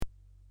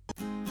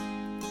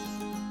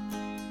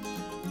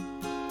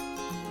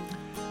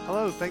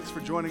Hello, thanks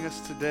for joining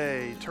us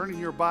today. Turning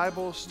your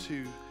Bibles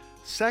to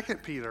 2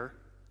 Peter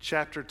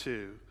chapter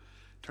 2.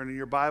 Turning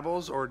your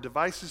Bibles or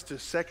devices to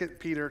 2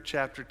 Peter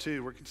chapter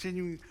 2. We're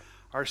continuing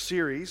our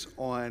series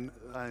on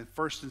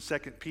 1st and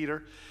 2nd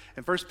Peter.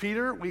 In 1st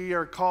Peter, we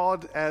are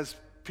called, as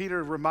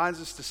Peter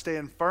reminds us, to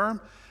stand firm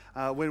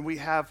when we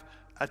have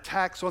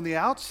attacks on the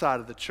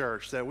outside of the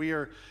church, that we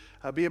are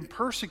being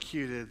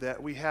persecuted,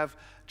 that we have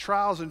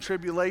trials and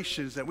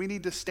tribulations, that we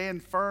need to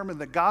stand firm in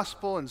the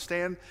gospel and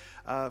stand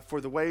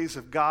for the ways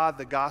of God,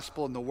 the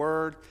gospel, and the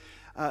word.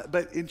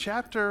 But in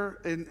 2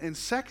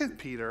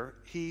 Peter,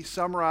 he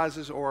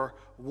summarizes or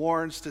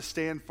warns to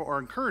stand for, or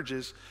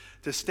encourages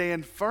to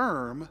stand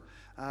firm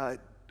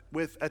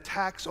with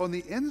attacks on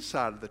the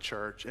inside of the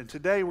church. And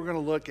today we're going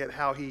to look at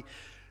how he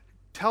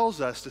tells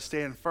us to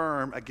stand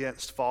firm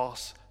against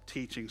false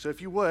teaching. So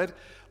if you would,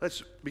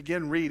 let's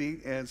begin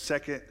reading in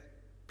 2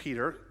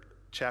 Peter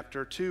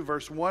chapter 2,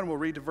 verse 1. We'll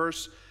read to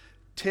verse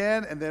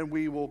 10, and then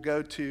we will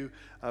go to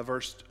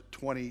verse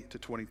 20 to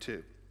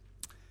 22.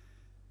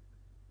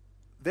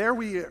 There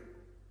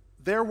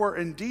were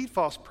indeed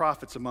false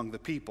prophets among the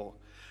people,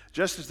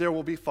 just as there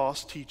will be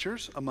false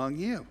teachers among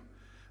you.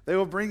 They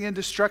will bring in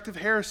destructive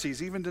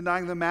heresies, even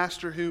denying the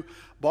master who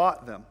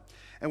bought them,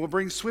 and will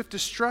bring swift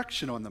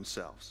destruction on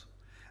themselves.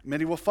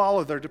 Many will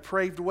follow their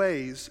depraved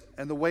ways,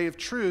 and the way of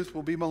truth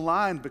will be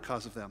maligned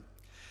because of them.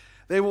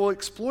 They will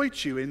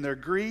exploit you in their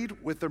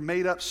greed with their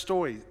made-up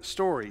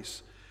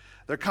stories.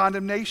 Their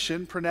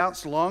condemnation,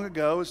 pronounced long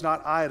ago, is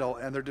not idle,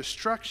 and their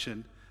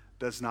destruction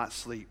does not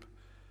sleep.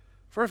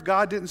 For if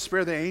God didn't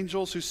spare the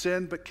angels who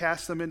sinned, but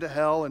cast them into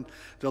hell and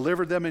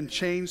delivered them in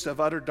chains of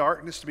utter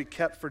darkness to be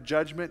kept for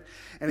judgment,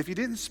 and if he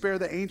didn't spare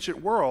the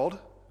ancient world,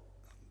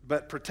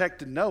 but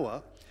protected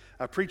Noah,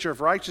 a preacher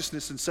of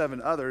righteousness, and 7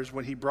 others,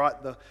 when he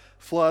brought the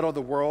flood on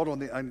the world on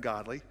the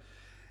ungodly,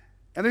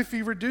 and if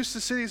he reduced the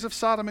cities of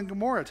Sodom and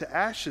Gomorrah to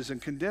ashes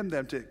and condemned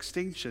them to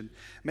extinction,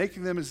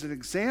 making them as an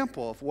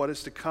example of what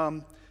is to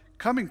come,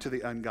 coming to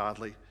the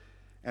ungodly,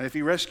 and if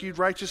he rescued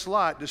righteous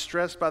Lot,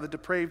 distressed by the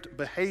depraved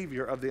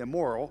behavior of the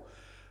immoral,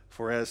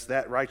 for as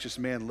that righteous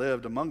man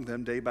lived among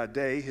them day by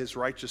day, his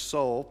righteous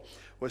soul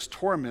was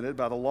tormented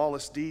by the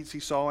lawless deeds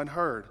he saw and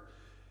heard.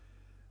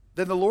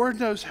 Then the Lord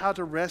knows how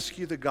to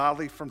rescue the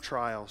godly from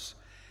trials,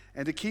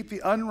 and to keep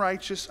the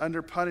unrighteous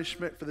under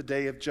punishment for the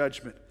day of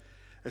judgment,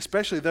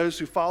 especially those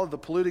who follow the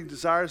polluting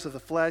desires of the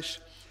flesh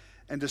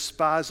and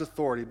despise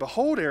authority.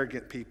 Behold,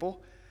 arrogant people,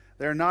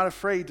 they are not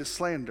afraid to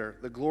slander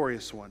the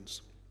glorious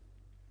ones.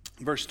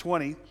 Verse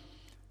 20,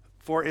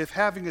 for if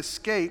having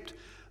escaped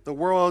the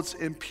world's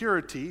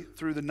impurity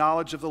through the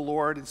knowledge of the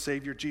Lord and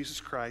Savior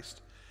Jesus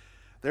Christ,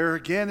 they are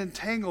again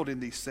entangled in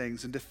these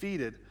things and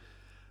defeated.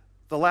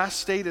 The last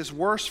state is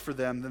worse for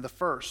them than the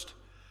first.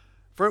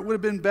 For it would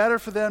have been better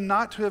for them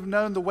not to have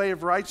known the way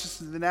of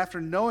righteousness than after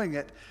knowing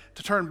it,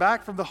 to turn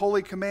back from the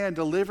holy command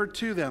delivered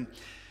to them.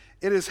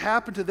 It has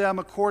happened to them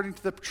according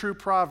to the true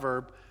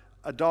proverb,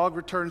 a dog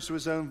returns to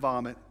his own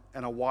vomit,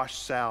 and a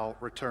washed sow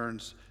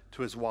returns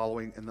to his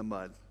wallowing in the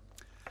mud.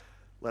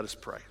 Let us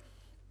pray.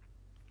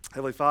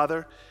 Heavenly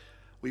Father,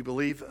 we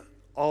believe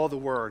all the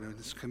word and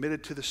is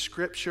committed to the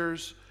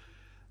scriptures.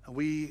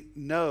 We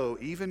know,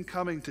 even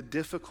coming to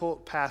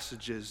difficult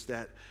passages,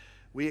 that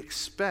we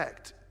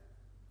expect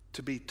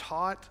to be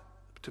taught,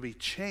 to be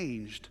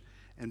changed,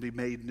 and be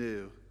made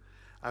new.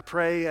 I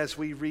pray as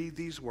we read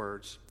these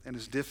words, and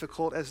as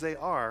difficult as they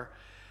are,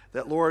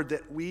 that, Lord,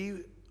 that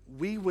we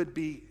would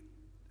be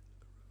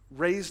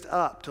raised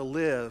up to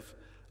live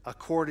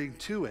according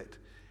to it,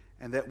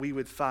 and that we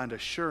would find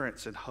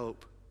assurance and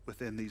hope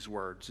within these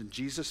words. In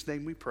Jesus'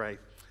 name we pray,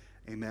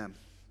 amen.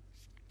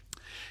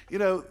 You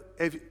know,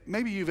 if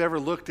maybe you've ever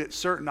looked at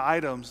certain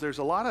items, there's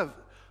a lot of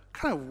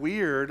kind of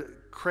weird,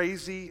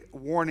 crazy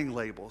warning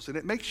labels. And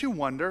it makes you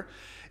wonder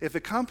if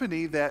the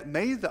company that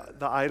made the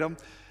item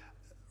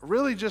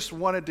really just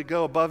wanted to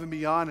go above and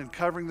beyond and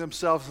covering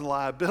themselves in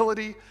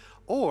liability,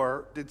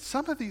 or did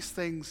some of these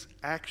things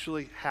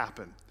actually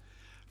happen?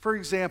 For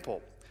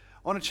example,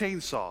 on a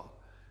chainsaw,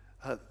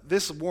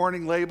 this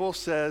warning label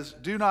says,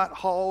 do not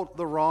hold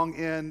the wrong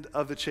end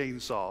of the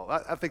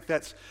chainsaw. I think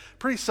that's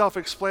pretty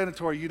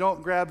self-explanatory. You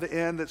don't grab the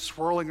end that's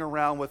swirling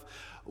around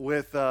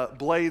with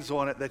blades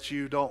on it that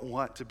you don't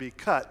want to be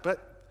cut.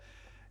 But,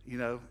 you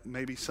know,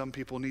 maybe some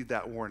people need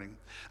that warning.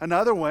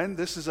 Another one,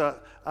 this is a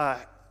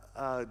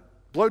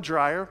blow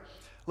dryer.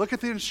 Look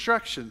at the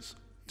instructions.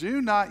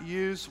 Do not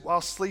use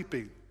while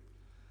sleeping.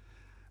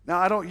 Now,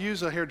 I don't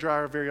use a hair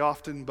dryer very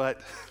often,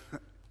 but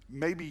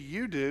maybe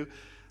you do.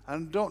 I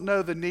don't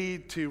know the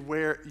need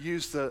to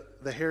use the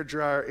hair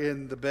dryer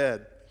in the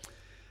bed.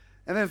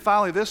 And then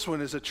finally, this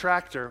one is a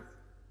tractor.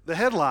 The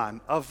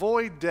headline,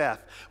 avoid death,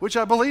 which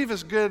I believe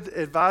is good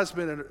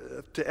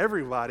advisement to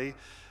everybody.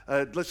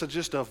 Let's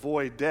just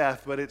avoid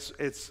death, but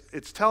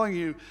it's telling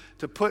you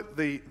to put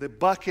the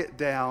bucket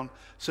down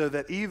so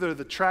that either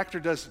the tractor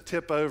doesn't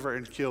tip over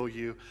and kill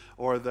you,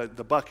 or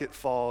the bucket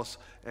falls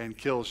and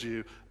kills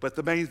you. But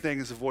the main thing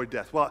is avoid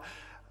death. Well,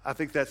 I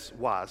think that's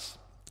wise.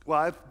 Well,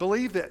 I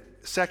believe that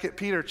 2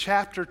 Peter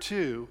chapter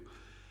 2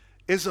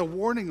 is a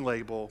warning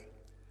label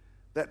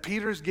that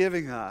Peter's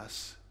giving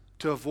us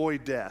to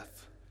avoid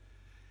death.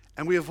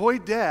 And we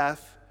avoid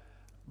death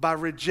by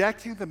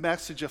rejecting the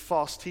message of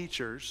false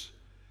teachers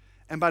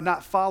and by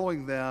not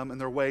following them in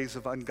their ways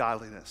of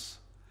ungodliness.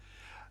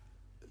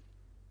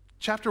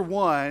 Chapter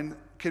 1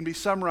 can be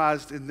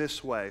summarized in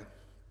this way,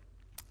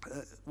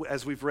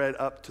 as we've read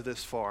up to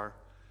this far,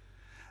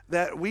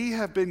 that we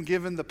have been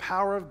given the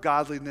power of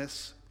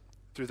godliness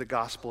through the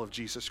gospel of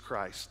Jesus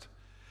Christ.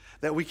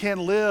 That we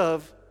can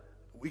live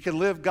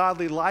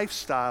godly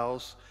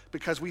lifestyles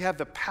because we have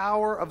the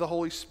power of the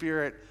Holy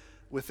Spirit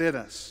within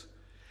us.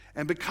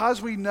 And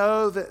because we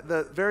know that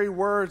the very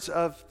words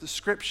of the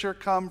Scripture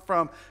come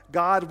from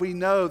God, we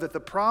know that the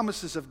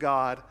promises of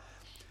God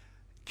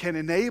can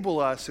enable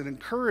us and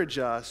encourage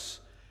us.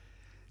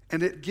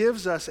 And it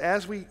gives us,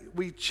 as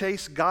we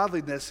chase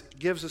godliness,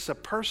 gives us a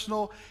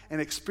personal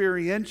and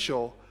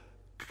experiential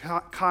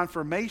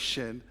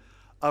confirmation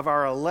of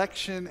our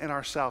election and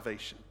our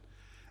salvation.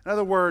 In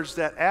other words,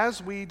 that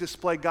as we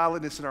display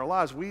godliness in our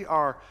lives, we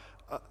are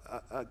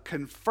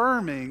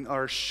confirming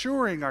or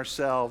assuring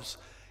ourselves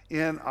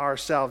in our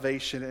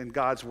salvation and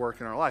God's work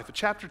in our life. But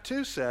chapter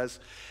 2 says,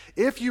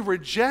 if you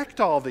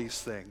reject all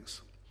these things,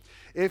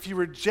 if you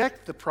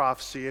reject the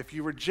prophecy, if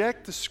you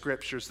reject the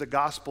Scriptures, the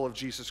gospel of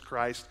Jesus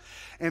Christ,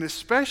 and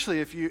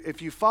especially if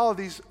you follow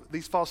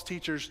these false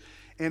teachers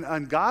in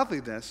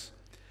ungodliness,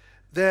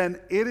 then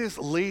it is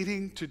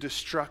leading to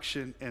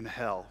destruction in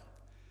hell.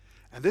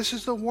 And this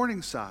is the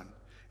warning sign.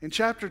 In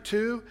chapter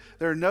 2,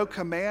 there are no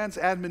commands,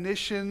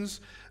 admonitions,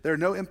 there are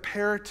no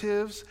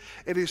imperatives.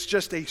 It is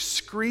just a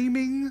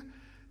screaming,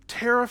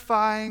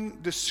 terrifying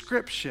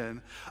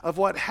description of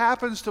what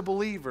happens to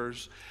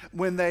believers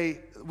when they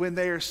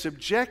are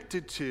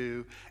subjected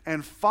to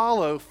and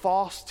follow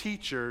false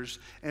teachers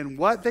and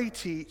what they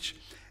teach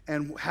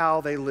and how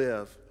they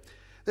live.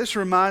 This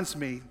reminds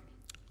me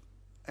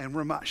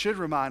and should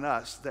remind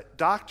us that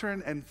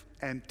doctrine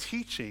and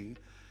teaching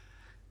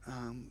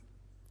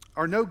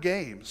are no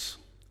games.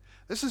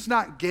 This is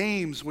not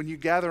games when you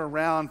gather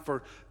around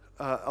for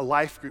a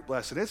life group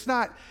lesson. It's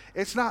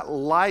not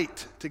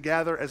light to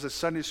gather as a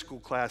Sunday school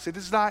class. It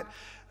is not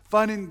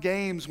fun and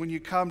games when you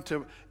come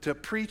to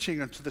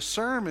preaching or to the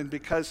sermon,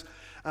 because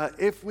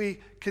if we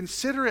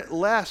consider it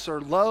less or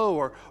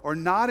low or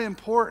not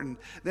important,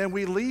 then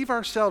we leave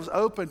ourselves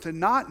open to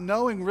not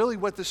knowing really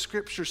what the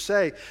Scriptures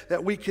say,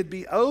 that we could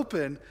be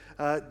open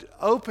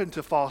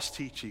to false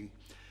teaching.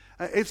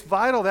 It's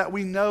vital that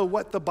we know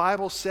what the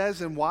Bible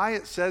says and why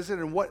it says it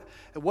and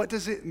what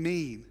does it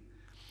mean.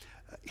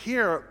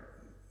 Here,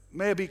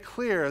 may it be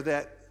clear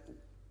that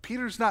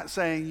Peter's not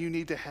saying you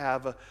need to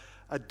have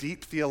a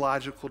deep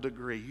theological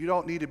degree. You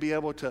don't need to be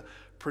able to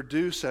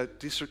produce a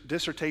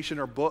dissertation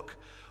or book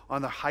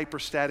on the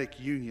hypostatic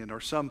union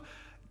or some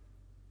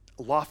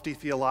lofty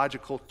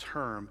theological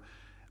term.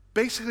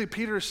 Basically,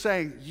 Peter is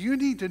saying you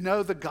need to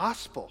know the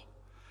gospel.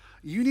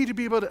 You need to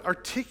be able to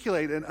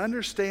articulate and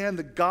understand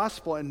the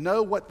gospel and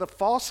know what the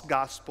false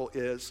gospel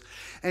is.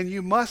 And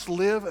you must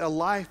live a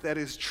life that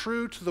is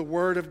true to the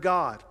Word of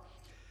God.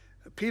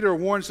 Peter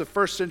warns the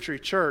first century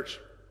church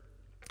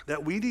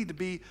that we need to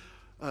be,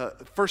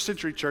 first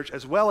century church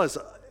as well as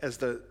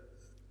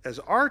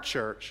our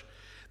church,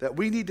 that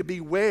we need to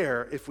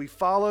beware if we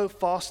follow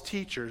false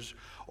teachers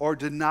or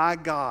deny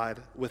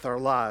God with our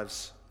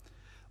lives.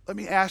 Let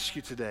me ask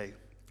you today,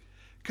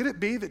 could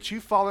it be that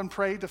you've fallen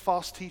prey to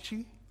false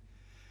teaching?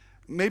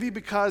 Maybe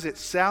because it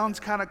sounds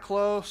kind of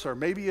close, or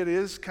maybe it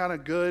is kind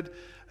of good,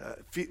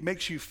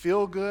 makes you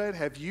feel good.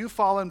 Have you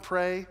fallen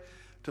prey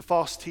to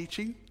false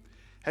teaching?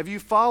 Have you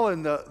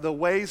fallen the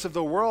ways of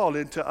the world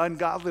into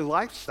ungodly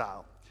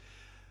lifestyle?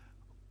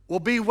 Well,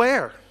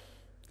 beware.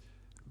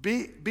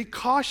 Be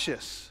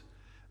cautious.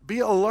 Be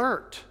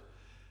alert.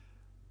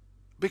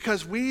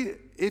 Because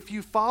if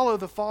you follow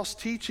the false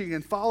teaching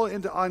and follow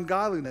into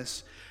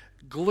ungodliness,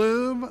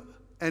 gloom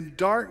and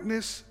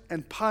darkness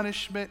and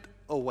punishment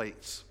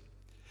awaits.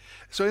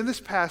 So in this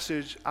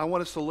passage, I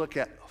want us to look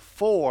at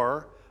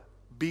 4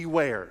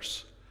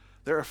 bewares.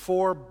 There are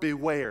 4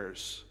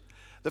 bewares.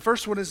 The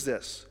first one is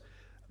this: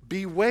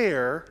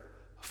 beware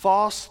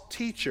false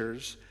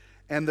teachers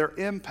and their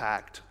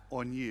impact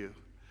on you.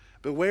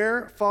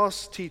 Beware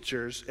false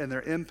teachers and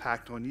their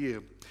impact on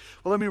you.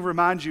 Well, let me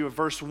remind you of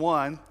verse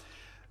 1.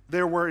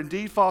 There were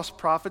indeed false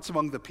prophets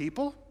among the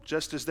people,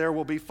 just as there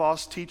will be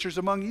false teachers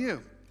among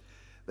you.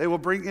 They will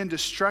bring in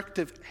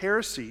destructive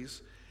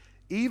heresies,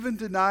 even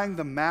denying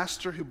the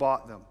master who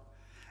bought them,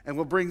 and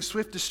will bring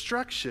swift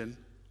destruction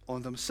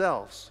on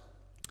themselves.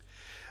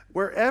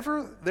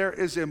 Wherever there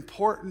is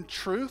important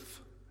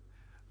truth,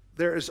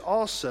 there is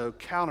also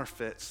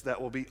counterfeits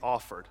that will be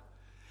offered.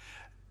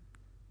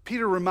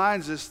 Peter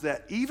reminds us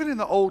that even in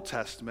the Old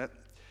Testament,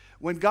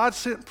 when God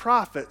sent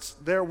prophets,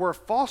 there were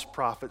false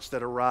prophets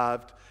that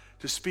arrived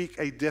to speak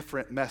a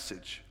different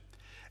message.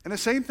 And the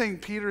same thing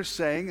Peter is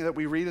saying that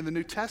we read in the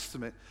New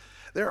Testament.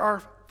 There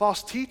are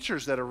false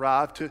teachers that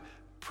arrive to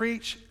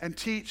preach and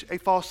teach a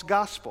false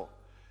gospel.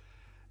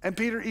 And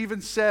Peter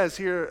even says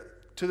here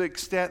to the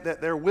extent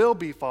that there will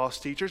be false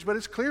teachers, but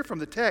it's clear from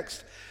the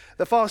text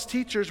the false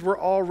teachers were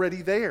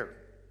already there.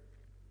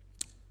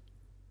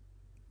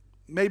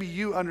 Maybe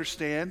you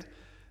understand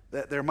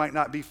that there might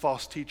not be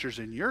false teachers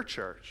in your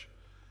church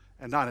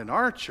and not in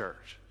our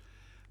church.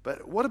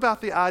 But what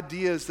about the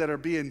ideas that are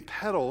being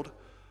peddled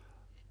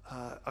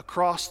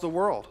across the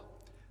world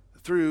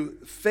through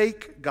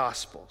fake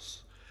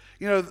gospels?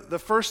 You know, the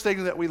first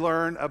thing that we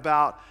learn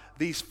about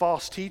these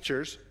false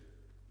teachers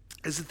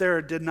is that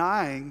they're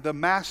denying the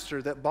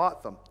master that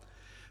bought them.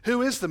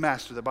 Who is the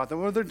master that bought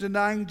them? Well, they're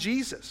denying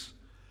Jesus.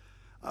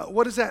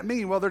 What does that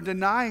mean? Well, they're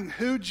denying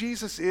who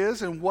Jesus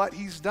is and what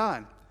he's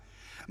done.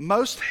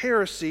 Most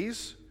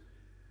heresies,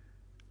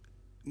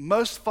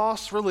 most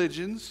false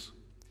religions,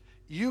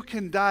 you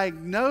can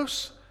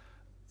diagnose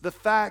the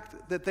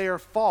fact that they are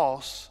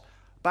false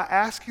by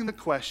asking the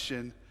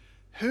question,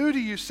 who do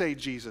you say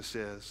Jesus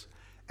is,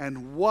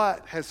 and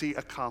what has he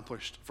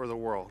accomplished for the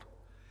world?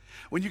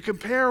 When you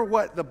compare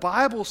what the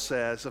Bible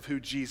says of who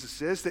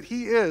Jesus is, that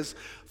he is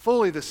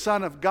fully the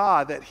Son of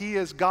God, that he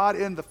is God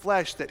in the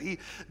flesh, that he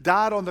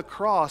died on the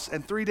cross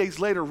and 3 days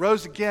later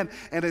rose again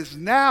and is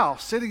now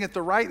sitting at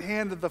the right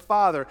hand of the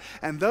Father,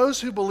 and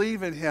those who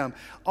believe in him,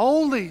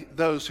 only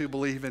those who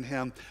believe in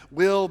him,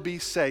 will be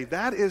saved.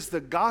 That is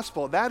the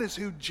gospel. That is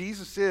who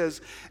Jesus is,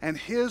 and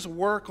his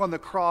work on the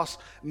cross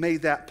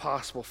made that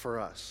possible for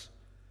us.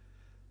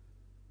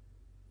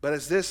 But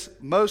as this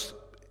most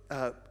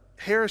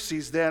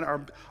heresies then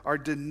are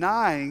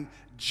denying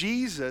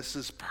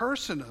Jesus'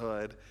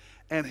 personhood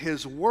and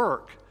his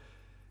work.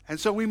 And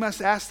so we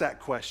must ask that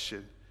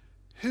question.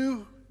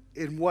 Who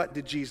and what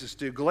did Jesus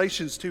do?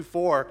 Galatians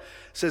 2:4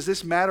 says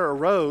this matter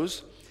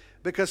arose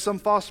because some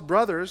false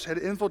brothers had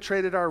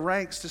infiltrated our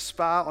ranks to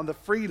spy on the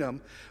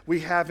freedom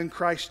we have in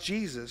Christ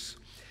Jesus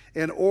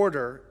in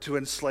order to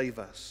enslave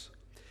us.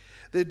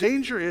 The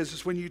danger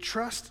is when you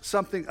trust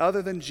something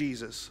other than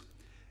Jesus,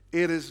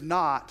 it is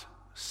not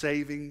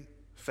saving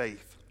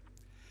faith.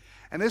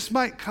 And this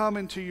might come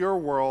into your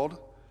world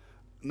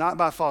not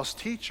by false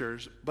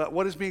teachers, but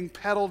what is being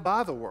peddled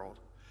by the world.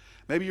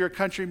 Maybe you're a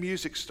country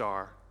music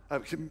star, a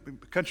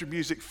country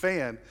music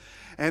fan,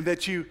 and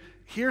that you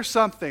hear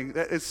something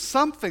that is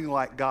something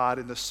like God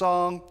in the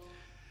song,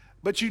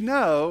 but you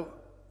know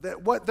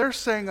that what they're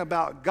saying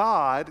about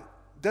God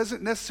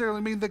doesn't necessarily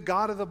mean the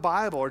God of the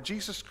Bible or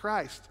Jesus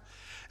Christ.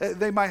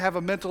 They might have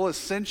a mental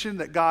ascension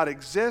that God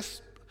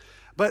exists,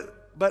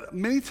 but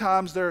many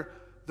times they're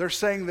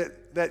saying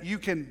that you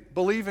can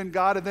believe in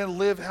God and then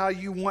live how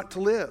you want to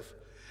live.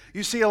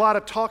 You see a lot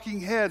of talking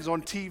heads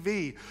on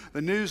TV.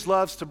 The news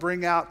loves to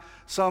bring out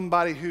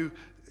somebody who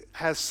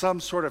has some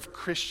sort of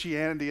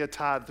Christianity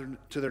tied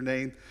to their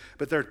name,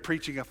 but they're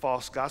preaching a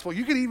false gospel.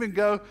 You can even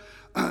go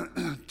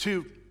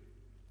to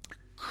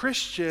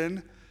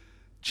Christian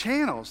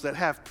channels that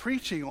have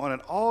preaching on it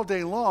all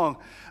day long,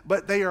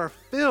 but they are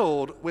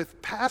filled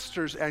with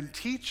pastors and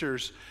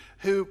teachers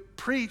who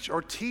preach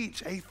or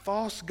teach a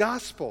false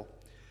gospel.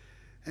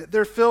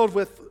 They're filled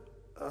with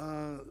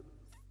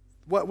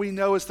what we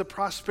know as the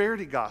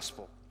prosperity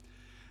gospel.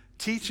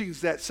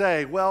 Teachings that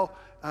say, well,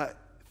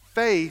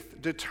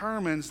 faith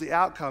determines the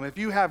outcome. If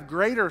you have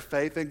greater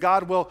faith, then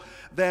God will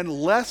then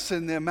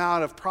lessen the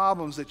amount of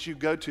problems that you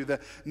go to. The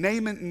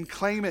name it and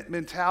claim it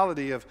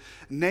mentality of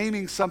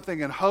naming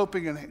something and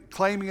hoping and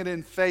claiming it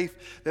in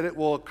faith that it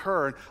will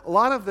occur. And a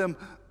lot of them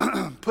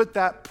put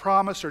that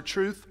promise or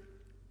truth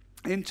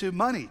into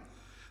money.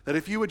 That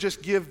if you would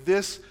just give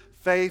this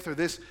faith or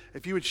this,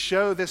 if you would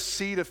show this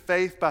seed of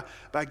faith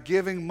by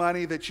giving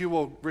money, that you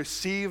will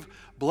receive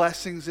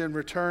blessings in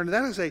return.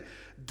 That is a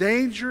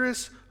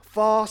dangerous,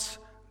 false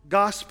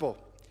gospel.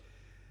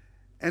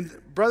 And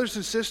brothers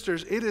and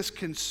sisters, it is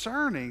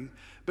concerning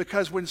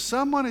because when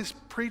someone is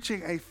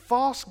preaching a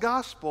false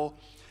gospel,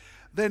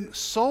 then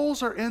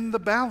souls are in the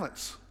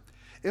balance.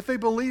 If they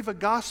believe a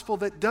gospel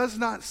that does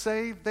not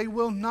save, they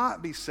will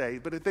not be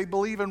saved. But if they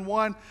believe in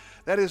one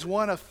that is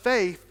one of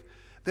faith,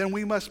 then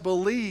we must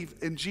believe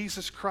in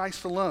Jesus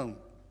Christ alone.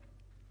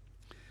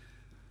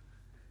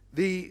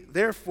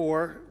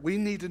 Therefore, we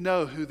need to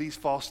know who these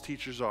false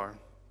teachers are.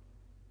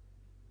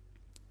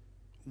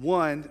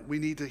 One, we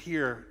need to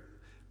hear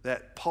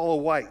that Paula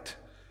White,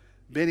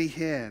 Benny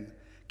Hinn,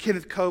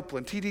 Kenneth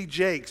Copeland, T.D.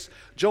 Jakes,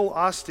 Joel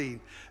Osteen,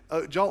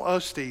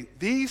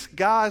 these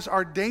guys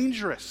are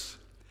dangerous.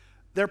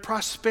 They're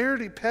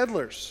prosperity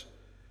peddlers.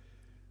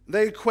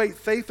 They equate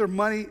faith or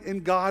money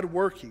in God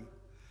working.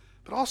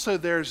 But also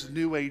there's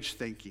New Age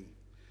thinking.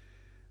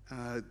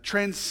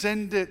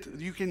 Transcendent,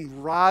 you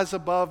can rise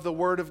above the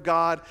Word of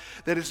God,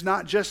 that it's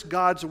not just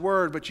God's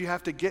Word, but you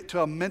have to get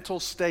to a mental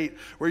state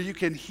where you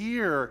can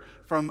hear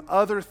from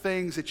other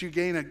things that you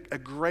gain a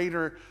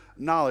greater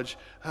knowledge.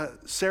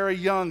 Sarah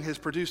Young has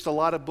produced a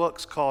lot of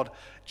books called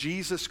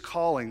Jesus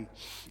Calling.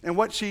 And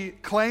what she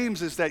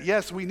claims is that,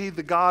 yes, we need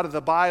the God of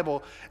the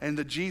Bible and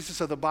the Jesus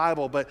of the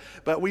Bible,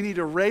 but we need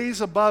to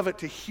raise above it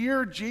to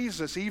hear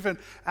Jesus even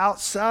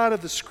outside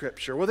of the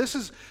Scripture. Well, this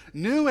is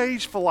New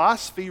Age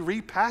philosophy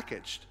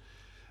repackaged,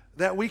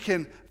 that we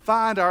can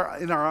find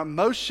in our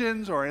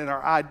emotions or in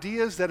our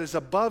ideas that is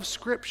above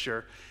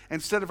Scripture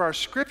instead of our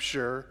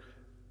Scripture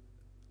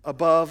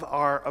above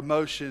our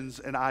emotions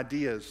and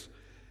ideas.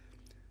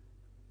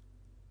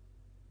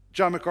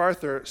 John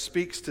MacArthur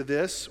speaks to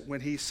this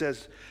when he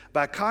says,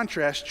 by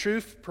contrast,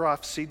 true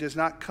prophecy does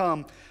not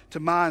come to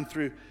mind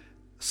through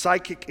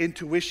psychic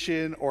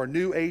intuition or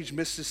New Age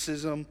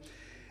mysticism.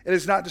 It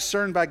is not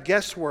discerned by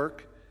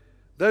guesswork.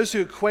 Those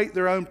who equate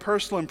their own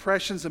personal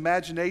impressions,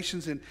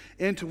 imaginations, and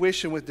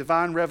intuition with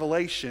divine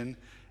revelation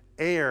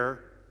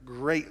err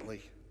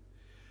greatly.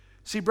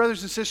 See,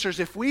 brothers and sisters,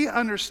 if we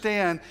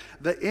understand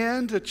the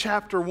end of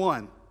chapter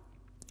 1,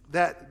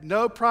 that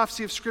no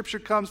prophecy of Scripture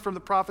comes from the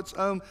prophet's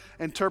own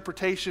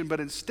interpretation, but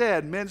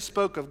instead men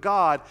spoke of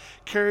God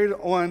carried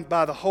on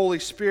by the Holy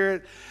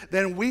Spirit,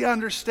 then we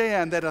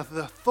understand that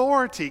the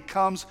authority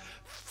comes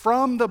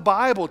from the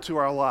Bible to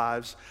our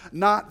lives,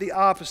 not the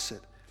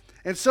opposite.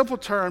 In simple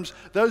terms,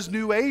 those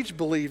New Age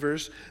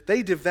believers,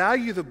 they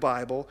devalue the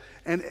Bible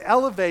and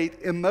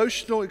elevate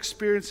emotional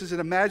experiences and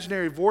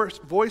imaginary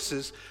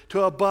voices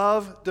to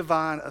above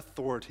divine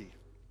authority.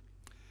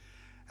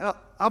 And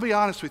I'll be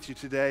honest with you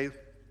today.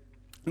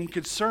 I'm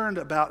concerned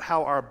about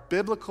how our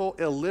biblical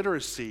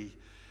illiteracy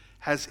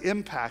has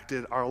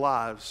impacted our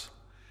lives.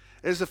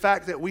 It is the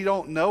fact that we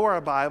don't know our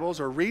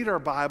Bibles or read our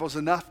Bibles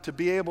enough to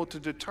be able to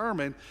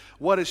determine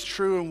what is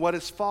true and what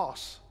is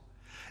false.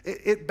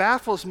 It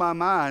baffles my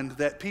mind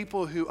that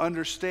people who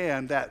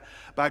understand that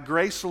by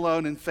grace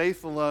alone and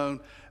faith alone,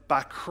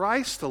 by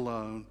Christ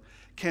alone,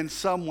 can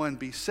someone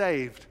be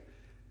saved,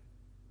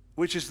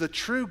 which is the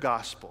true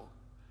gospel.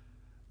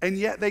 And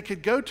yet they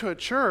could go to a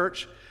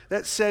church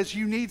that says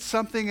you need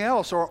something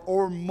else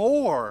or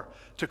more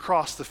to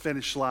cross the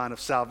finish line of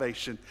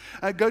salvation.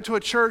 Go to a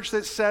church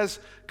that says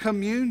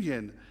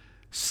communion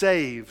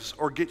saves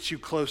or gets you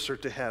closer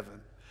to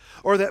heaven.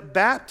 Or that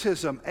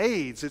baptism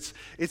aids.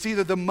 It's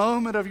either the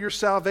moment of your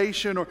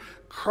salvation or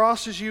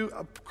crosses you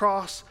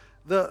across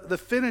the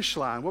finish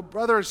line. Well,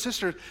 brother and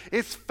sister,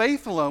 it's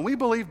faith alone. We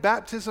believe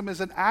baptism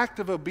is an act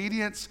of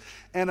obedience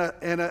and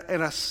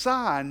a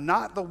sign,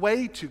 not the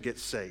way to get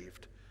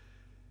saved.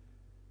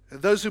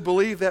 Those who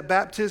believe that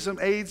baptism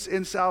aids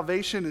in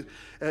salvation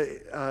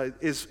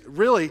is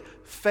really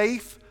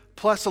faith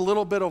plus a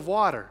little bit of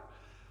water.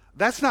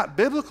 That's not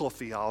biblical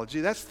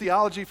theology. That's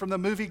theology from the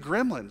movie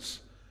Gremlins.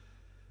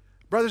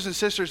 Brothers and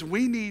sisters,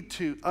 we need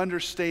to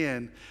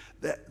understand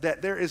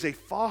that there is a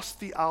false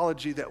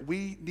theology that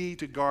we need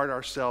to guard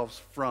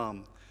ourselves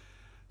from.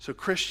 So,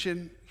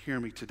 Christian, hear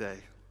me today.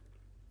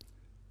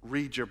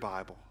 Read your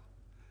Bible.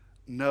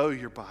 Know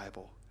your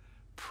Bible.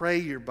 Pray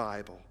your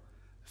Bible.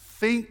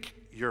 Think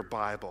your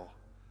Bible.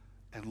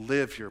 And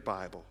live your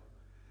Bible.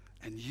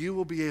 And you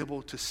will be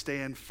able to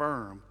stand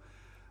firm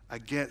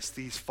against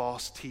these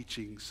false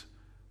teachings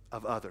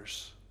of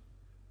others.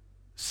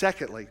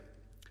 Secondly,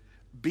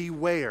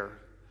 beware.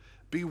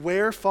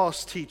 Beware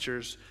false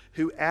teachers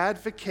who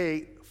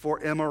advocate for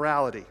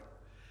immorality.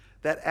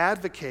 That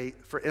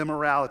advocate for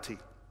immorality.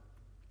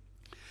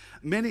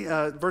 Many,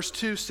 verse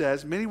 2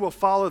 says, many will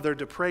follow their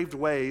depraved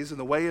ways, and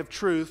the way of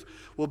truth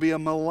will be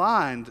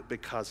maligned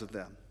because of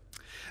them.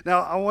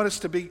 Now, I want us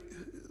to be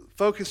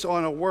focused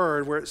on a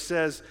word where it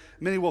says,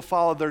 many will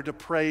follow their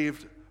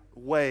depraved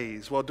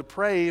ways. Well,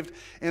 depraved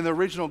in the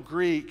original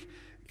Greek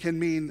can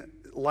mean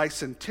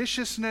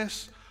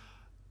licentiousness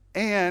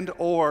and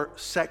or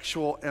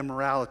sexual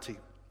immorality.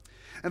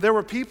 And there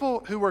were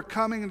people who were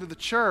coming into the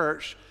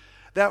church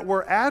that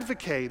were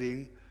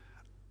advocating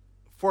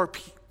for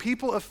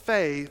people of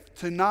faith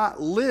to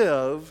not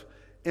live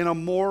in a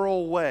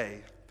moral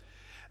way.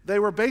 They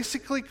were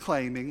basically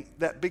claiming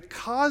that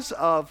because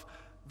of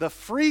the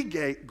free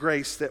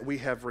grace that we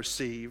have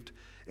received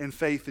in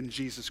faith in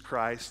Jesus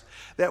Christ,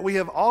 that we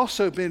have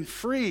also been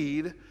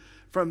freed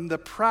from the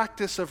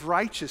practice of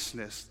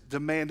righteousness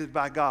demanded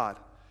by God.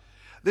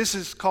 This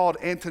is called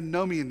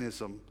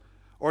antinomianism,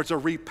 or it's a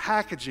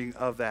repackaging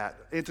of that.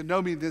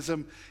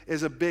 Antinomianism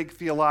is a big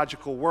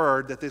theological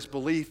word that this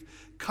belief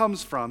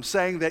comes from,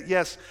 saying that,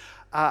 yes,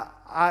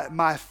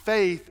 my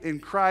faith in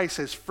Christ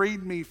has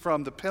freed me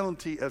from the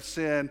penalty of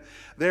sin,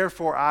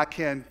 therefore I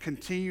can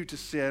continue to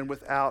sin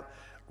without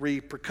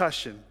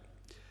repercussion.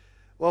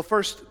 Well,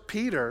 First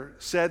Peter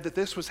said that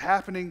this was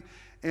happening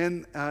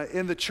in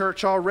the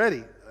church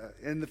already.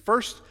 In the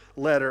first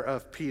letter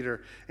of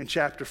Peter in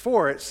chapter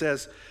 4, it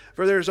says,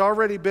 for there's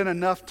already been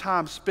enough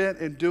time spent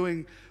in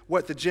doing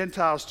what the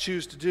Gentiles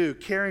choose to do,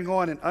 carrying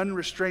on an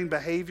unrestrained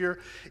behavior,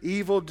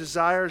 evil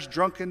desires,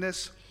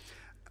 drunkenness,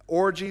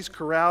 orgies,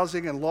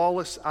 carousing, and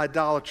lawless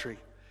idolatry.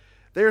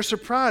 They are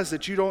surprised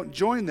that you don't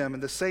join them in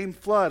the same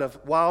flood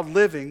of wild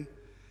living,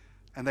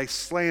 and they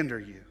slander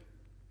you.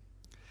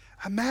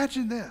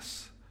 Imagine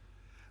this,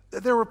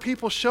 that there were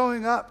people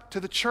showing up to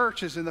the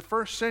churches in the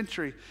first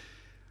century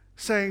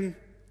saying,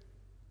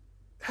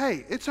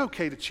 hey, it's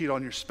okay to cheat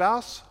on your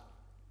spouse.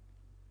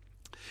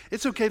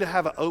 It's okay to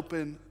have an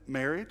open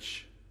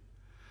marriage.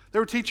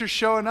 There were teachers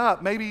showing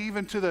up, maybe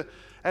even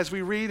as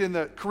we read in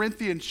the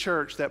Corinthian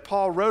church that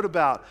Paul wrote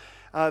about,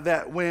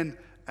 that when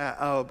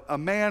a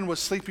man was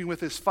sleeping with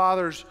his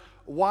father's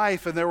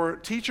wife, and there were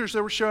teachers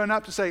that were showing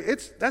up to say,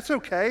 that's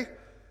okay.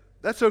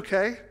 That's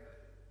okay.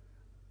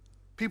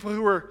 People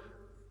who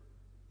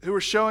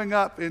were showing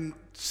up and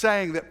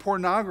saying that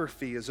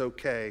pornography is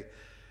okay.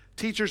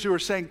 Teachers who were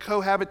saying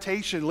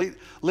cohabitation,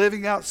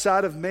 living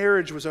outside of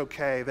marriage was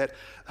okay, that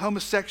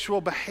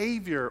homosexual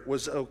behavior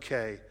was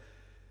okay.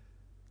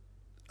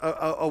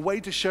 A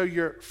way to show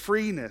your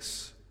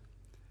freeness.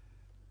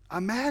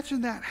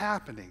 Imagine that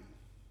happening.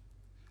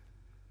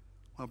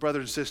 Well, brother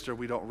and sister,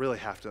 we don't really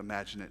have to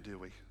imagine it, do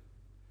we?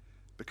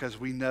 Because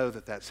we know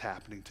that that's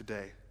happening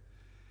today.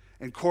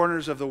 In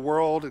corners of the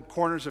world, in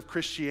corners of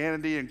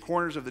Christianity, in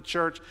corners of the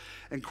church,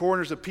 in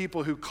corners of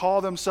people who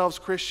call themselves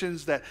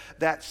Christians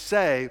that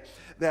say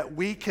that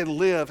we can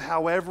live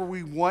however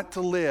we want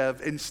to live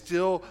and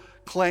still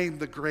claim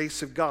the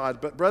grace of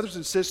God. But brothers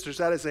and sisters,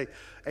 that is a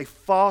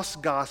false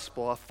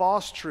gospel, a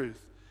false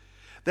truth.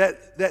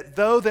 That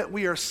though that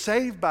we are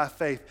saved by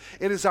faith,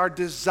 it is our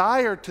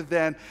desire to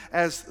then,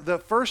 as the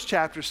first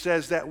chapter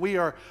says, that we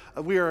are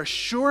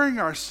assuring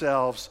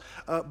ourselves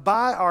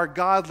by our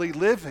godly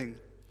living.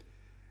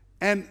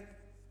 And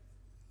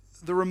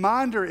the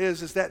reminder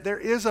is that there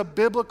is a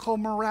biblical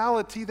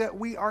morality that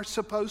we are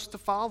supposed to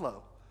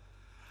follow.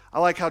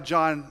 I like how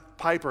John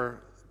Piper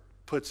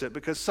puts it,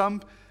 because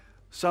some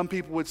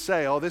people would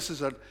say, oh,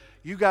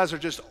 you guys are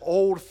just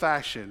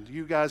old-fashioned.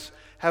 You guys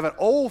have an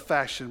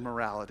old-fashioned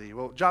morality.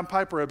 Well, John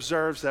Piper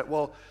observes that,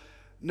 well,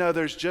 no,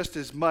 there's just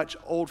as much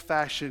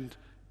old-fashioned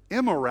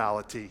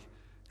immorality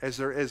as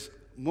there is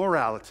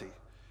morality.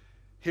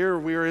 Here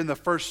we are in the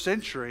first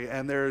century,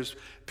 and there's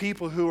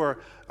people who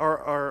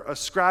are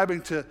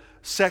ascribing to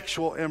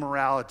sexual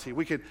immorality.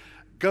 We could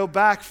go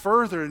back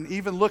further and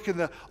even look in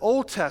the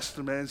Old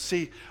Testament and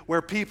see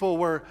where people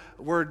were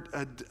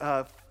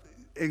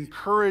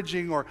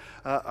encouraging or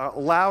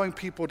allowing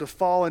people to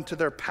fall into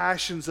their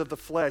passions of the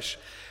flesh.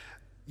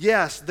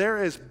 Yes,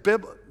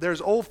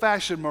 there's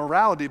old-fashioned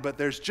morality, but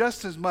there's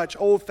just as much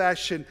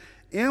old-fashioned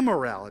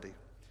immorality.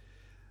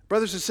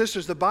 Brothers and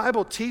sisters, the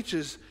Bible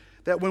teaches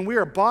that when we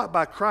are bought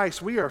by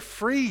Christ, we are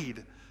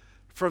freed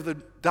from the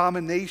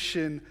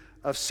domination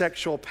of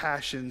sexual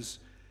passions.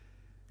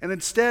 And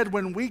instead,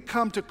 when we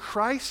come to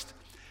Christ,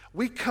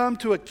 we come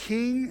to a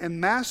king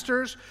and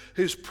masters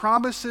whose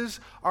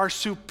promises are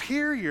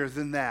superior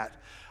than that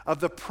of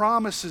the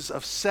promises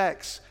of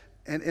sex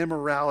and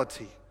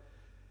immorality.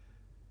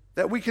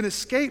 That we can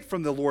escape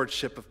from the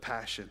lordship of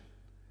passion.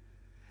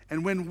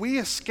 And when we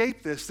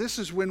escape this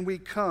is when we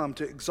come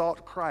to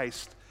exalt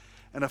Christ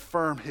and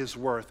affirm his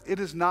worth. It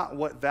is not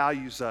what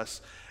values us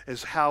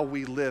as how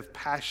we live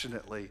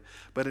passionately,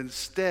 but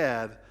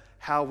instead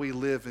how we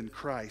live in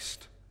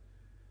Christ.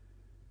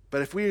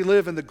 But if we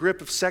live in the grip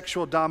of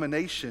sexual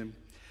domination,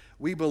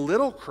 we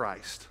belittle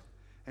Christ.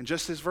 And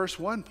just as verse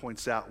 1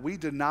 points out, we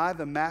deny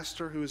the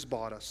master who has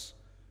bought us.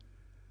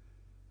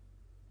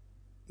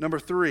 Number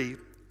 3,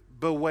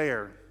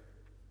 beware.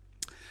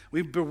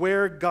 We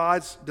beware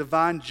God's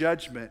divine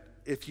judgment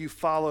if you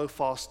follow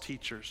false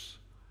teachers.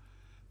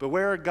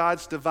 Beware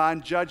God's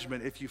divine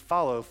judgment if you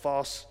follow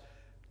false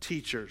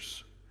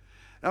teachers.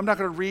 Now, I'm not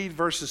going to read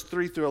verses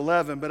 3 through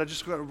 11, but I'm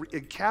just going to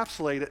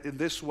encapsulate it in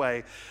this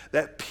way,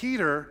 that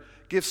Peter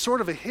gives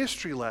sort of a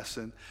history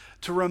lesson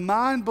to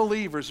remind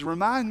believers,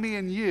 remind me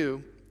and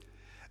you,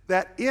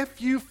 that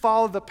if you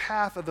follow the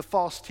path of the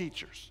false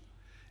teachers,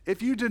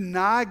 if you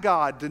deny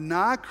God,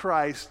 deny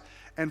Christ,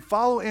 and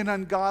follow in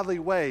ungodly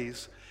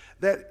ways,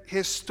 that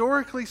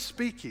historically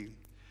speaking,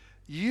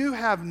 you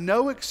have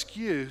no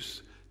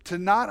excuse to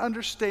not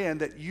understand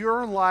that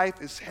your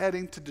life is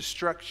heading to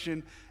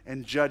destruction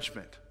and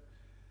judgment.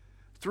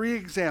 3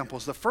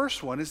 examples. The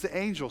first one is the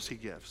angels he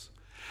gives.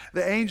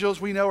 The angels,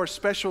 we know, are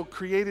special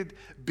created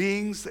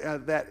beings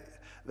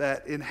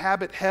that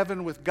inhabit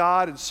heaven with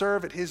God and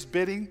serve at his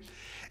bidding.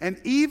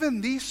 And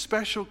even these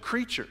special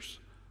creatures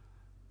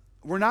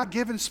were not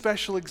given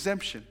special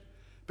exemption,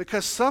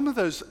 because some of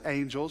those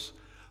angels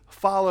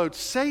followed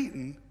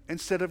Satan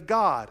instead of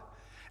God.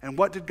 And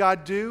what did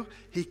God do?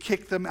 He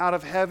kicked them out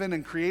of heaven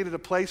and created a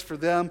place for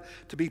them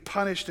to be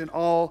punished in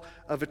all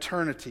of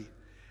eternity.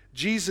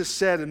 Jesus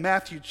said in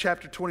Matthew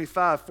chapter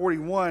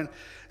 25:41,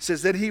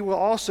 says, "Then he will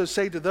also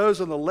say to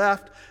those on the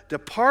left,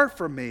 'Depart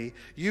from me,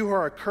 you who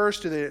are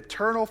accursed, to the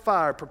eternal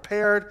fire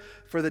prepared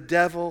for the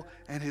devil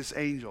and his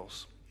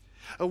angels.'"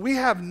 We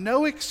have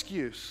no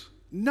excuse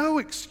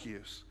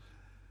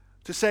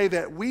to say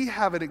that we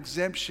have an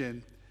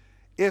exemption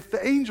if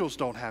the angels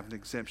don't have an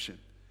exemption.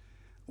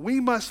 We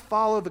must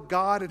follow the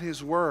God and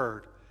his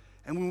word,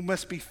 and we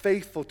must be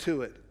faithful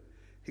to it.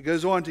 He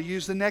goes on to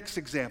use the next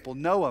example,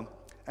 Noah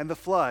and the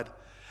flood.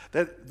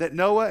 That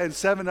Noah and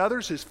 7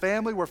 others, his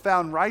family, were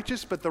found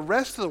righteous, but the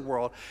rest of the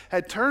world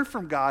had turned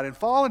from God and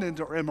fallen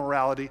into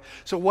immorality.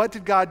 So what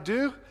did God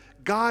do?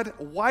 God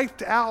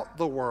wiped out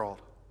the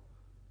world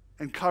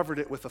and covered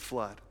it with a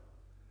flood.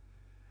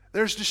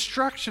 There's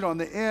destruction on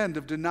the end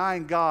of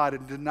denying God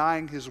and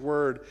denying his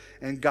word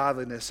and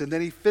godliness. And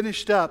then he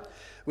finished up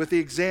with the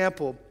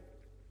example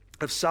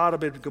of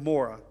Sodom and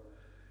Gomorrah.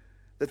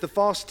 That the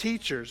false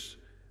teachers,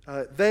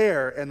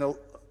 there, and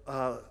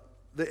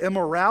the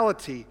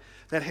immorality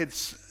that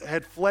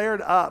had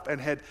flared up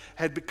and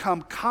had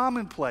become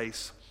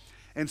commonplace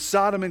in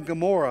Sodom and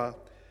Gomorrah,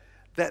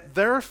 that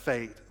their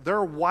fate,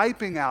 their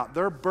wiping out,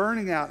 their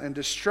burning out and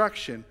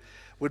destruction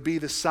would be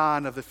the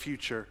sign of the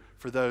future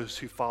for those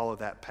who follow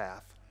that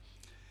path.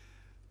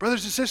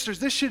 Brothers and sisters,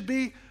 this should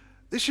be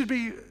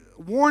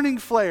warning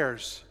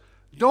flares.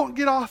 Don't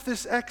get off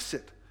this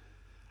exit.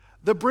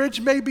 The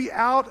bridge may be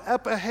out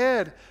up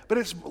ahead, but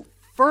it's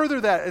further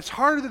than that. It's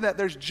harder than that.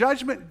 There's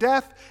judgment,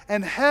 death,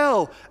 and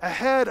hell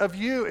ahead of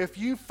you if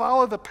you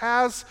follow the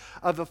paths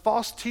of the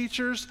false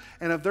teachers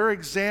and of their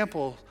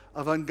example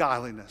of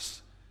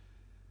ungodliness.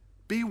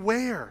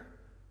 Beware.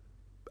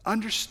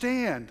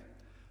 Understand.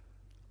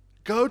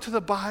 Go to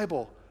the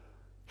Bible.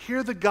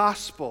 Hear the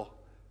gospel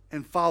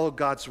and follow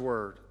God's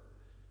word.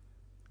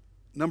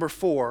 Number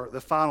 4, the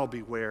final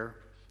beware.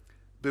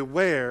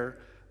 Beware,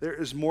 there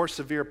is more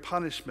severe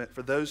punishment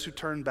for those who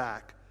turn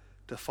back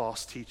to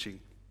false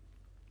teaching.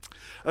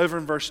 Over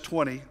in verse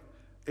 20,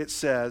 it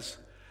says,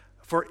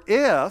 "For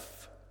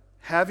if,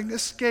 having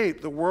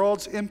escaped the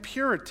world's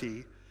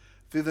impurity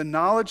through the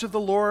knowledge of the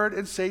Lord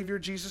and Savior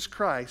Jesus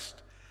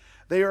Christ,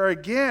 they are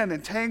again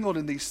entangled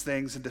in these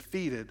things and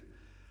defeated,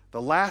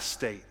 the last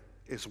state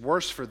is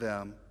worse for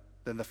them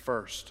than the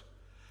first.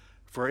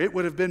 For it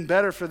would have been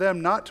better for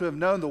them not to have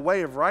known the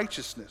way of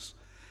righteousness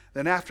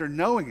than after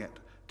knowing it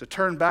to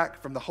turn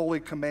back from the holy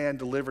command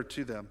delivered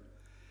to them.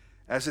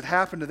 As it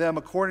happened to them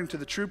according to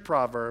the true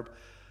proverb,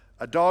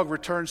 a dog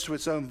returns to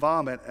its own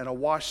vomit, and a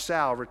washed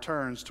sow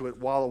returns to it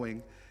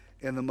wallowing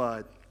in the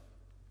mud."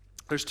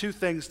 There's 2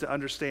 things to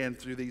understand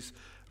through these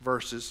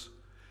verses.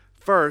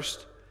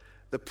 First,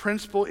 the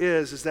principle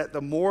is that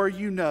the more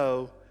you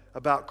know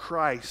about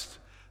Christ,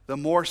 the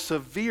more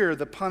severe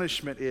the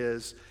punishment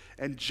is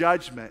and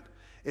judgment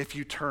if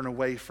you turn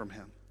away from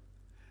him.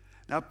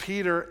 Now,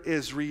 Peter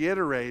is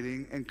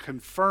reiterating and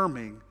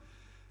confirming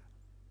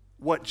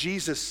what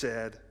Jesus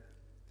said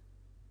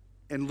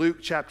in Luke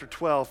chapter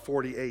 12,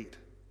 48.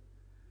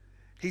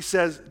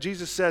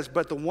 Jesus says,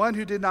 "But the one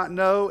who did not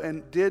know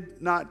and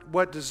did not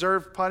what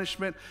deserved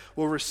punishment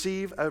will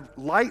receive a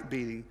light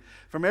beating.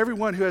 From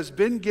everyone who has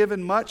been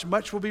given much,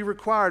 much will be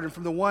required. And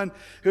from the one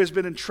who has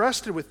been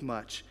entrusted with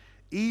much,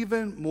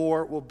 even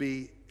more will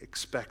be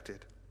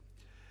expected."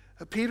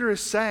 Peter is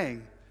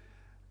saying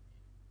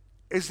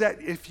is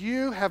that if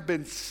you have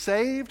been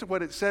saved,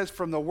 what it says,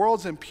 from the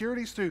world's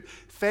impurities through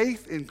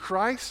faith in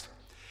Christ,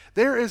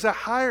 there is a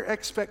higher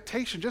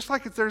expectation, just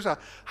like if there's a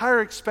higher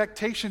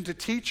expectation to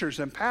teachers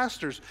and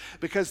pastors,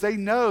 because they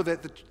know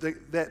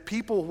that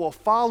people will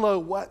follow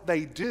what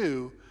they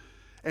do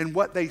and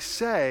what they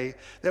say,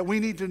 that we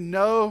need to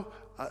know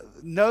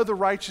the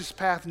righteous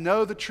path,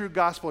 know the true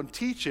gospel, and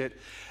teach it.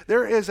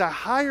 There is a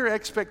higher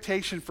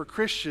expectation for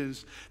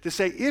Christians to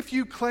say, if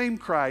you claim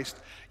Christ,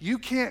 you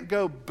can't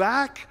go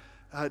back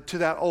to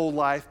that old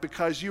life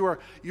because you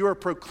are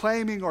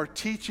proclaiming or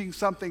teaching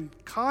something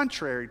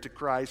contrary to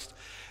Christ.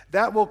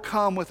 That will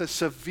come with a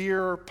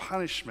severe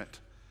punishment.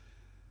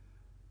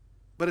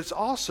 But it's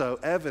also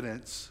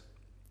evidence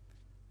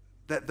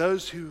that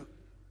those who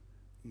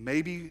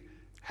maybe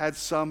had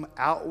some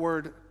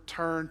outward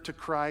turn to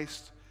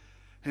Christ,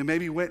 who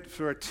maybe went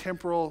through a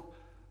temporal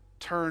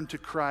turn to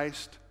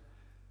Christ,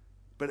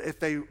 but if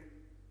they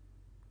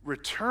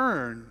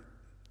return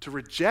to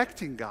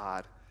rejecting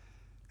God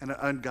and an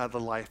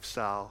ungodly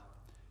lifestyle,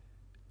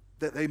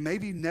 that they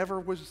maybe never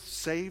was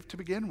saved to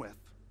begin with.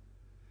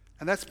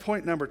 And that's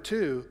point number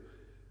 2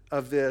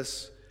 of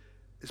this,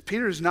 is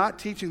Peter is not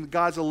teaching that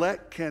God's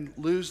elect can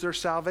lose their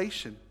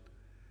salvation.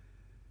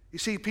 You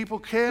see, people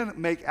can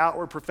make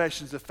outward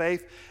professions of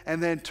faith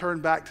and then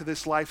turn back to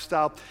this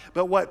lifestyle.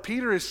 But what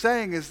Peter is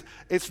saying is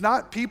it's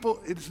not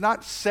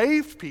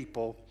saved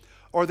people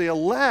or the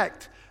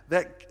elect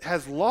that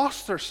has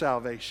lost their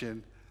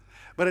salvation,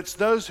 but it's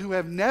those who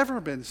have never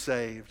been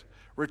saved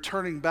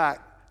returning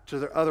back to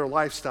their other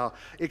lifestyle.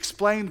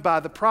 Explained by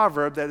the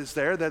proverb that is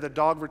there, that a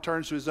dog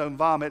returns to his own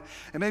vomit,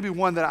 and maybe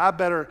one that I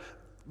better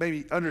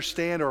maybe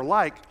understand or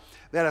like,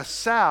 that a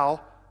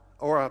sow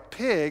or a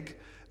pig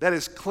that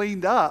is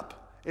cleaned up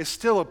is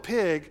still a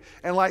pig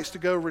and likes to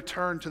go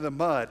return to the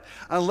mud.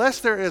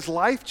 Unless there is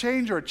life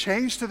change or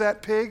change to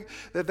that pig,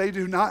 that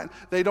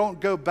they don't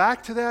go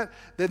back to that,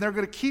 then they're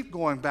going to keep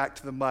going back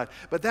to the mud.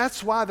 But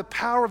that's why the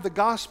power of the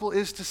gospel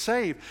is to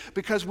save.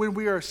 Because when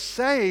we are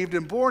saved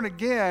and born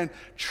again,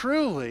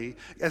 truly,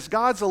 as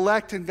God's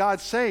elect and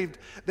God's saved,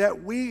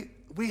 that we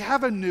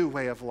have a new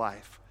way of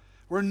life.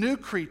 We're new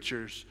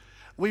creatures.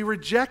 We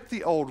reject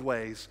the old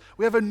ways.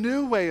 We have a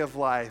new way of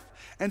life.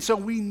 And so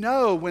we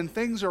know when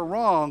things are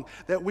wrong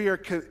that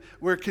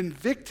we're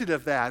convicted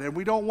of that, and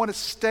we don't want to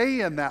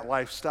stay in that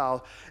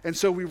lifestyle. And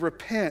so we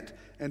repent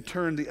and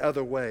turn the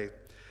other way.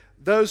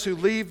 Those who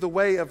leave the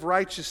way of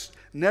righteousness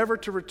never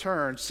to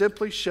return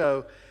simply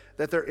show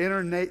that their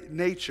inner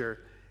nature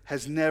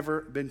has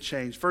never been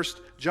changed. 1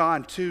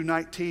 John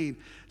 2:19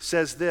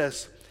 says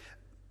this,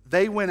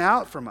 "They went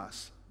out from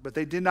us, but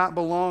they did not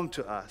belong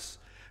to us.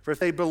 For if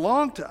they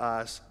belonged to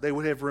us, they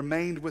would have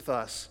remained with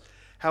us.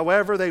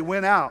 However, they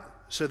went out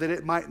so that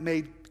it might be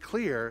made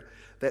clear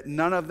that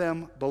none of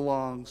them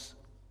belongs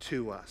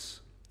to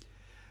us.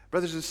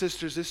 Brothers and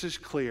sisters, this is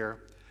clear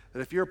that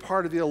if you're a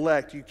part of the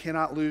elect, you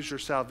cannot lose your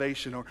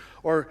salvation.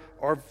 Or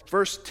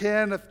verse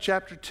 10 of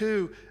chapter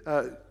 2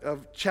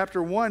 of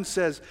chapter 1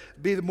 says,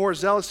 be the more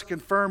zealous to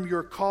confirm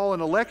your call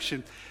and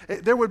election.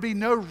 There would be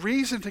no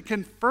reason to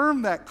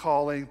confirm that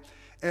calling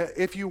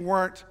if you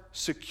weren't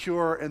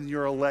secure in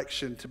your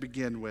election to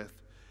begin with.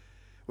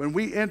 When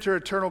we enter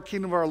eternal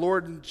kingdom of our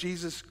Lord and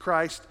Jesus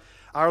Christ,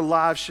 our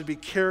lives should be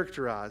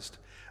characterized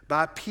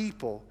by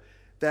people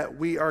that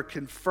we are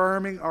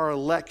confirming our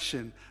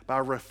election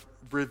by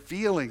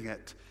revealing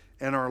it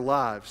in our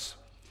lives.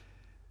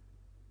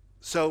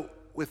 So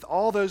with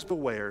all those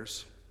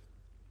bewares,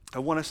 I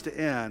want us to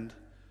end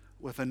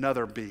with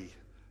another B.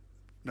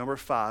 Number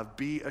 5,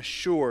 be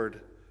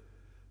assured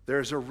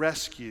there's a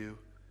rescue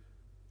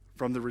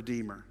from the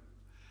Redeemer.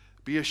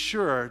 Be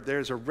assured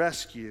there's a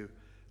rescue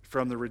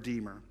from the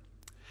Redeemer.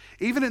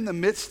 Even in the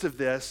midst of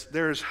this,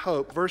 there is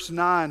hope. Verse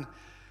 9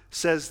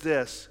 says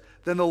this,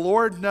 then the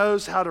Lord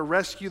knows how to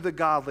rescue the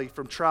godly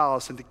from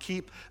trials and to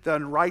keep the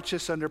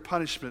unrighteous under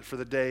punishment for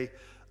the day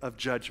of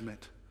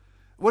judgment.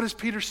 What is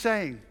Peter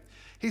saying?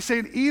 He's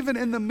saying even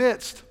in the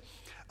midst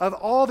of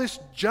all this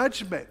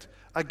judgment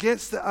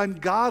against the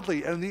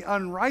ungodly and the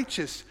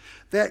unrighteous,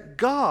 that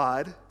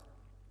God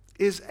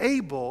is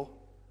able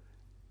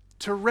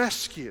to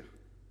rescue.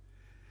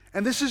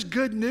 And this is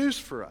good news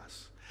for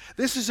us.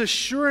 This is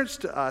assurance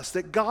to us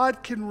that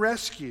God can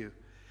rescue.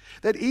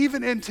 That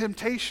even in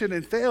temptation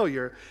and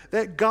failure,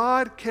 that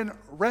God can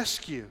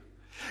rescue.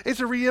 It's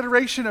a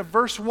reiteration of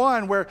verse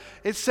 1 where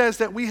it says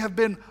that we have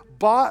been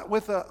bought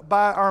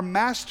by our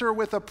master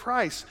with a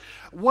price.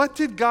 What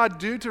did God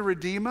do to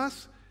redeem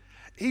us?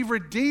 He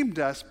redeemed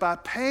us by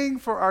paying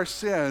for our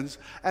sins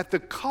at the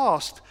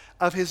cost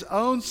of his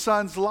own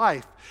son's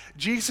life.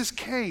 Jesus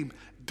came,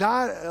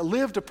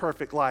 lived a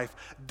perfect life,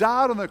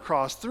 died on the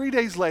cross, 3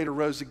 days later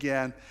rose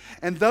again.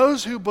 And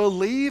those who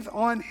believe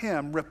on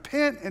him,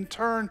 repent and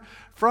turn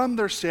from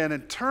their sin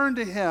and turn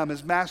to him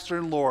as Master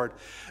and Lord.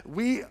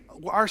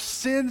 Our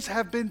sins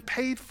have been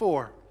paid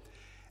for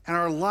and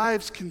our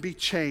lives can be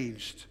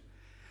changed.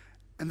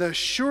 And the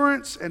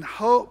assurance and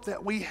hope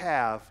that we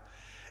have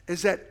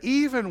is that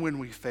even when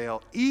we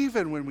fail,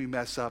 even when we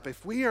mess up,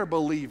 if we are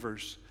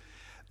believers,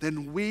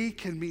 then we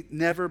can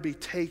never be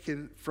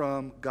taken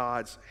from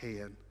God's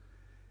hand.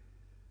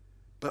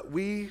 But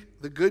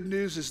the good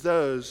news is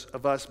those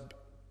of us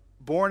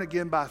born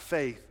again by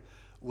faith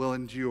will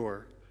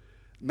endure.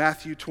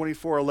 Matthew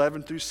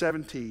 24:11 through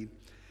 17.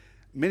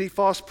 Many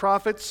false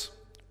prophets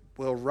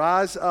will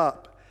rise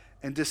up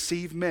and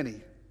deceive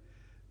many.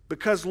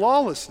 Because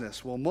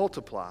lawlessness will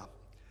multiply,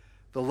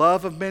 the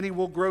love of many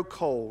will grow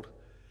cold,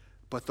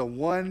 but the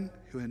one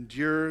who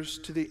endures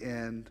to the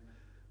end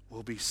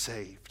will be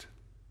saved.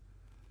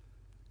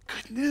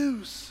 Good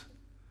news.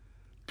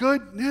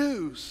 Good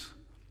news.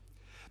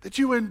 That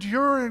you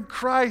endure in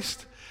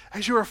Christ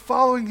as you are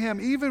following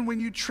him, even when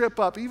you trip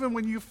up, even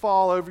when you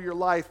fall over your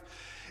life.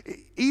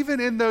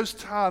 Even in those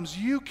times,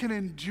 you can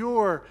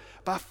endure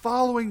by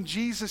following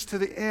Jesus to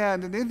the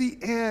end. And in the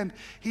end,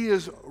 he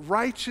is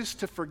righteous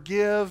to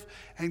forgive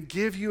and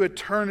give you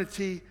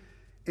eternity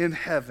in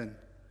heaven.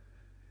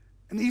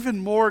 And even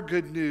more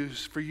good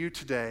news for you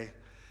today.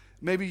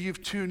 Maybe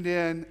you've tuned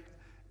in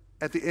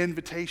at the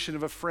invitation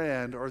of a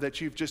friend, or that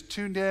you've just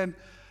tuned in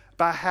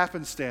by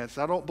happenstance.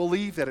 I don't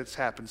believe that it's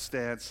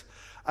happenstance.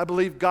 I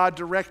believe God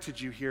directed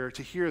you here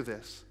to hear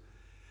this.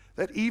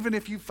 That even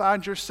if you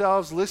find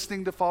yourselves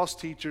listening to false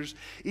teachers,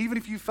 even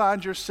if you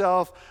find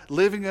yourself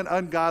living an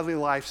ungodly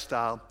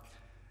lifestyle,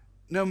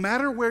 no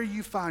matter where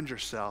you find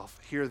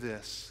yourself, hear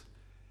this.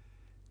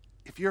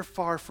 If you're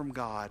far from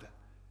God,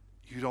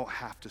 you don't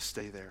have to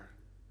stay there.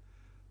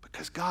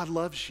 Because God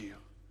loves you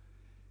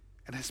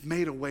and has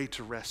made a way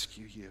to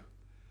rescue you.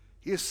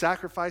 He has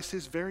sacrificed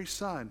his very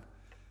son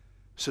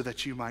so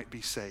that you might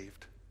be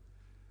saved.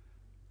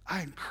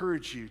 I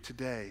encourage you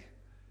today,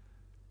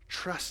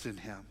 trust in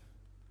him.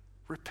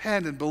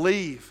 Repent and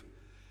believe.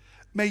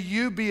 May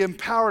you be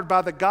empowered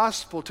by the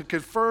gospel to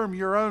confirm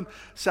your own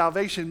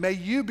salvation. May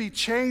you be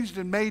changed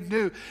and made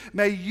new.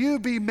 May you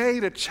be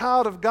made a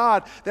child of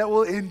God that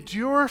will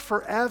endure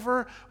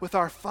forever with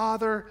our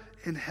Father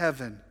in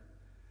heaven.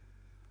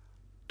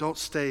 Don't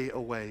stay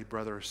away,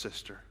 brother or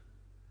sister.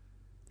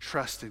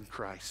 Trust in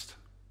Christ.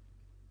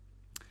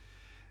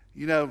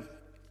 You know,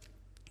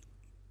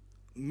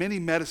 many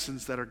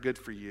medicines that are good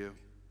for you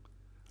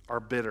are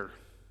bitter.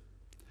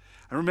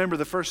 I remember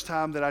the first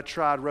time that I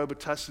tried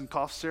Robitussin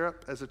cough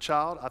syrup as a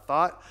child, I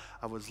thought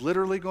I was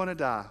literally going to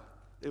die.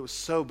 It was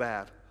so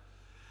bad.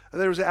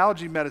 There was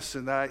allergy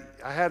medicine that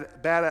I had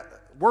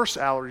worse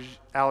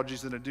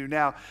allergies than I do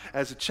now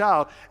as a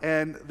child,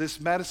 and this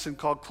medicine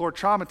called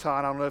chlortramaton,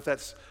 I don't know if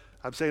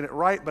I'm saying it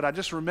right, but I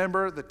just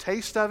remember the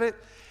taste of it,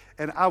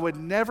 and I would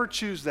never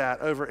choose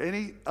that over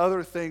any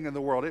other thing in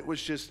the world. It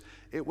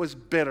was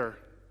bitter.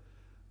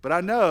 But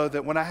I know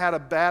that when I had a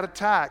bad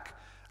attack,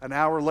 an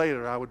hour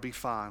later I would be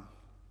fine.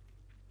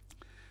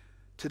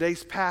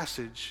 Today's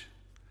passage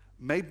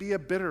may be a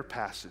bitter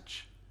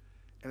passage,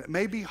 and it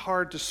may be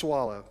hard to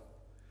swallow.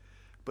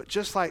 But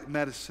just like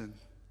medicine,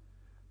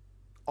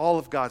 all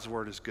of God's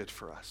word is good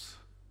for us.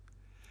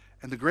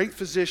 And the great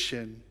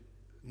physician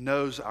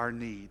knows our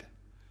need.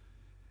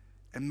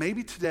 And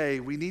maybe today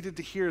we needed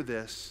to hear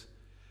this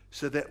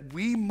so that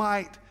we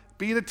might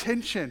be in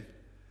attention,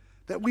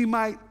 that we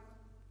might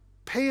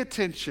pay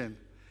attention,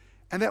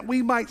 and that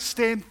we might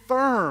stand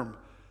firm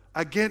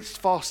against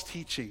false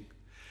teaching,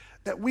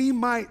 that we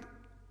might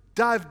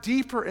dive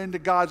deeper into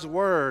God's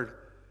word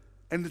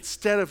and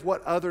instead of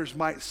what others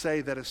might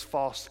say that is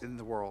false in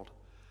the world,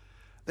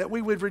 that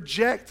we would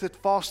reject the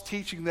false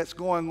teaching that's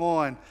going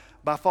on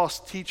by false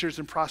teachers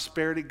and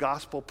prosperity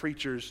gospel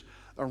preachers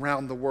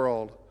around the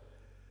world,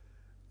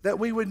 that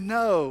we would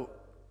know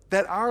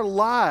that our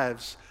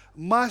lives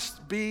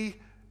must be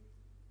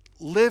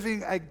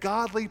living a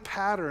godly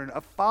pattern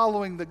of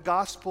following the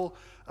gospel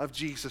of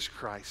Jesus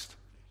Christ,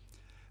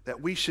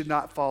 that we should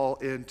not fall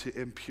into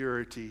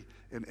impurity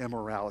and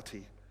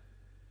immorality.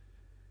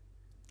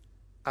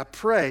 I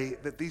pray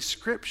that these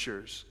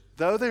scriptures,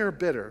 though they are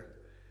bitter,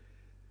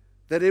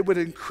 that it would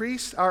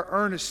increase our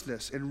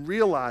earnestness in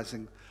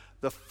realizing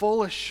the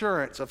full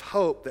assurance of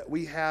hope that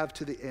we have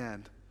to the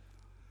end.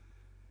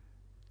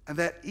 And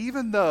that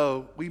even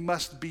though we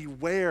must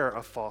beware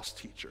of false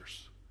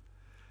teachers,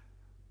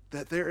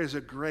 that there is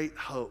a great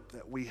hope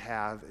that we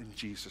have in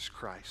Jesus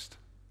Christ.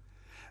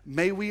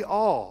 May we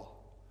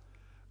all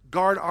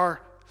guard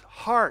our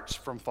hearts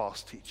from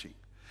false teaching.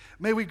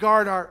 May we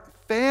guard our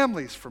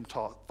families from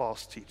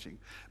false teaching.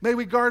 May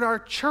we guard our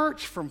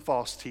church from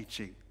false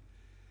teaching.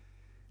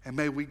 And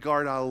may we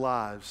guard our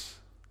lives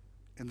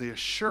in the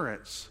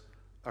assurance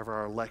of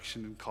our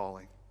election and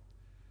calling.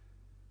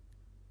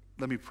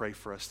 Let me pray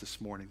for us this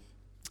morning.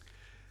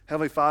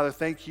 Heavenly Father,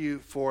 thank you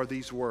for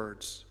these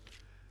words.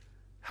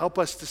 Help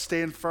us to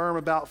stand firm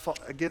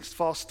against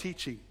false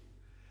teaching.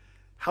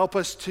 Help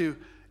us to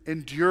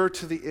endure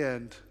to the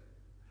end.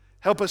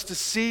 Help us to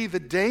see the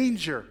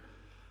danger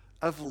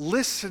of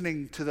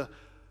listening to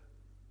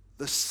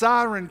the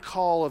siren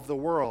call of the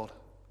world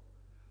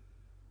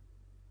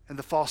and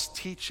the false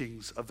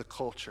teachings of the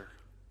culture.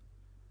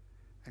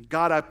 And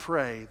God, I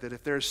pray that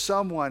if there's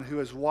someone who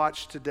has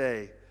watched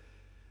today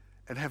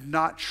and have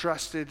not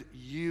trusted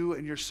you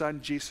and your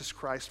Son, Jesus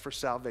Christ, for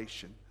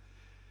salvation,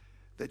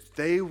 that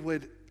they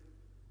would,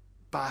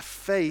 by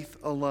faith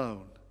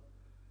alone,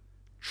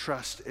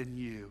 trust in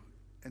you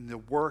and the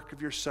work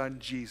of your Son,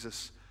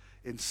 Jesus,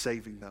 in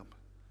saving them.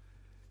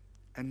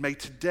 And may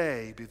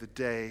today be the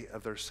day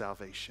of their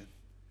salvation.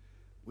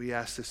 We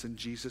ask this in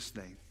Jesus'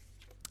 name.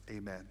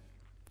 Amen.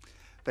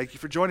 Thank you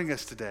for joining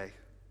us today.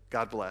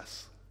 God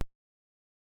bless.